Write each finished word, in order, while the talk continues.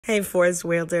Hey Force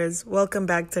Wielders, welcome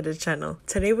back to the channel.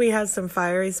 Today we have some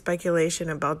fiery speculation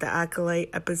about the Acolyte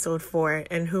episode 4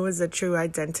 and who is the true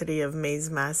identity of May's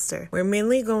master. We're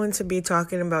mainly going to be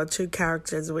talking about two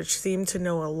characters which seem to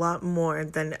know a lot more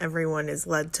than everyone is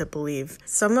led to believe.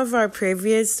 Some of our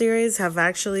previous theories have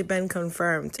actually been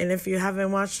confirmed, and if you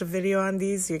haven't watched the video on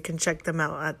these, you can check them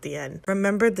out at the end.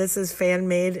 Remember, this is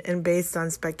fan-made and based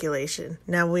on speculation.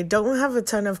 Now, we don't have a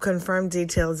ton of confirmed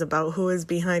details about who is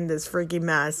behind this freaky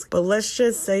mask, but let's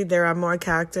just say there are more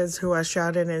characters who are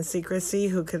shrouded in secrecy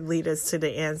who could lead us to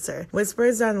the answer.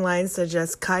 Whispers online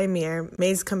suggest Chimere,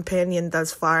 May's companion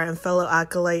thus far and fellow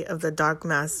acolyte of the Dark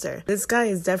Master. This guy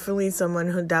is definitely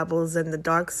someone who dabbles in the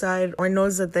dark side or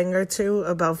knows a thing or two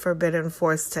about forbidden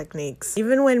force techniques.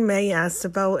 Even when May asked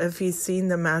about if he's seen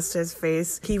the Master's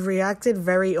face, he reacted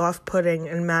very off-putting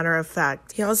and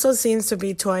matter-of-fact. He also seems to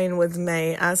be toying with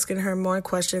May, asking her more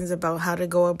questions about how to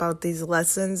go about these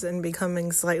lessons and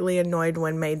becoming slightly annoyed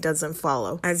when May doesn't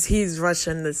follow, as he's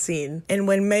rushing the scene. And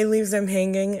when May leaves him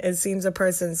hanging, it seems a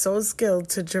person so skilled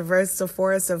to traverse the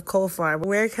forest of Kofar,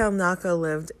 where Kalnaka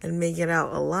lived, and make it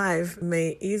out alive,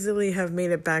 may easily have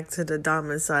made it back to the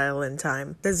domicile in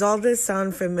time. Does all this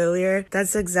sound familiar?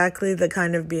 That's exactly the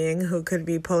kind of being who could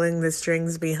be pulling the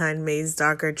strings behind May's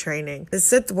darker training. The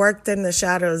Sith worked in the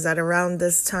shadows at around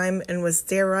this time and was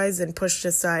theorized and pushed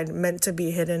aside, meant to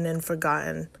be hidden and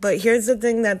forgotten. But here's the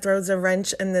thing that throws a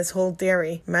wrench in this whole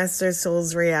theory: Master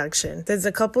Soul's reaction. There's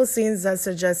a couple scenes that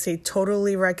suggest he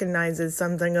totally recognizes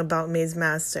something about May's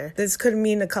master. This could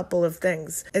mean a couple of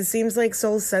things. It seems like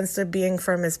Soul sensed a being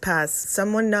from his past,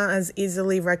 someone not as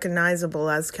easily recognizable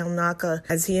as Kalnaka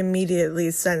as he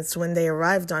immediately sensed when they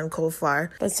arrived on Kofar,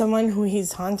 but someone who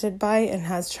he's haunted by and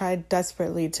has tried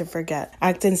desperately to forget,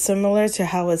 acting similar to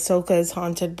how Ahsoka is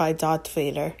haunted by Darth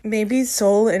Vader. Maybe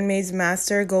Soul and May's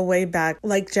master go way back,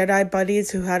 like Jedi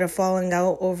buddies who had a falling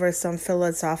out over some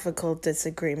philosophical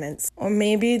disagreements. Or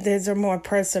maybe there's a more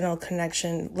personal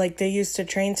connection, like they used to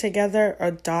train together,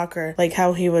 or darker, like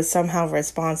how he was somehow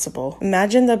responsible.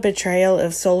 Imagine the betrayal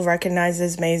if Soul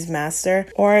recognizes May's master,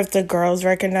 or if the girls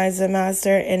recognize the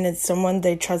master and it's someone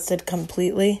they trusted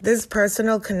completely. This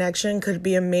personal connection could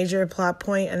be a major plot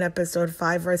point in episode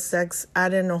 5 or 6,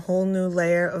 adding a whole new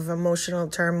layer of emotional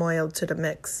turmoil to the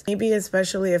mix. Maybe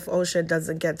especially if Osha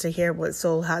doesn't get to hear what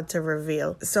Soul had to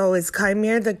reveal. So is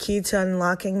Chimere the key to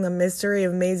unlocking the mystery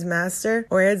of May's master,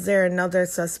 or is there another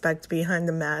suspect behind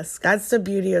the mask? That's the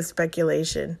beauty of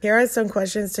speculation. Here are some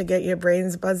questions to get your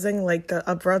brains buzzing, like the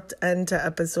abrupt end to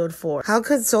episode 4. How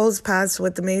could Soul's past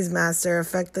with May's master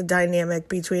affect the dynamic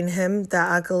between him, the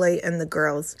acolyte, and the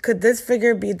girls? Could this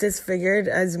figure be disfigured,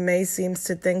 as May seems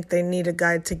to think they need a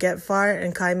guide to get far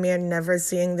and Chimere never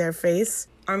seeing their face?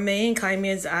 Are May and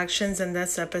Chimere's actions in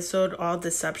this episode all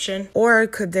deception? Or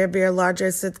could there be a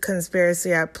larger Sith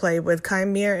conspiracy at play, with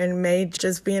Chimere and May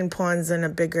just being pawns in a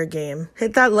bigger game?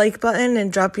 Hit that like button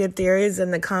and drop your theories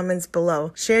in the comments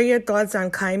below. Share your thoughts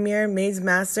on Chimere, May's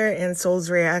master, and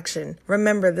Soul's reaction.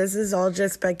 Remember, this is all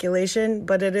just speculation,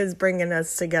 but it is bringing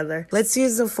us together. Let's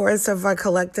use the force of our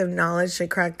collective knowledge to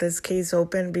crack this case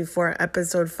open before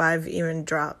episode 5 even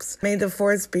drops. May the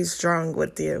force be strong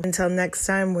with you. Until next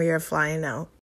time, we are flying out.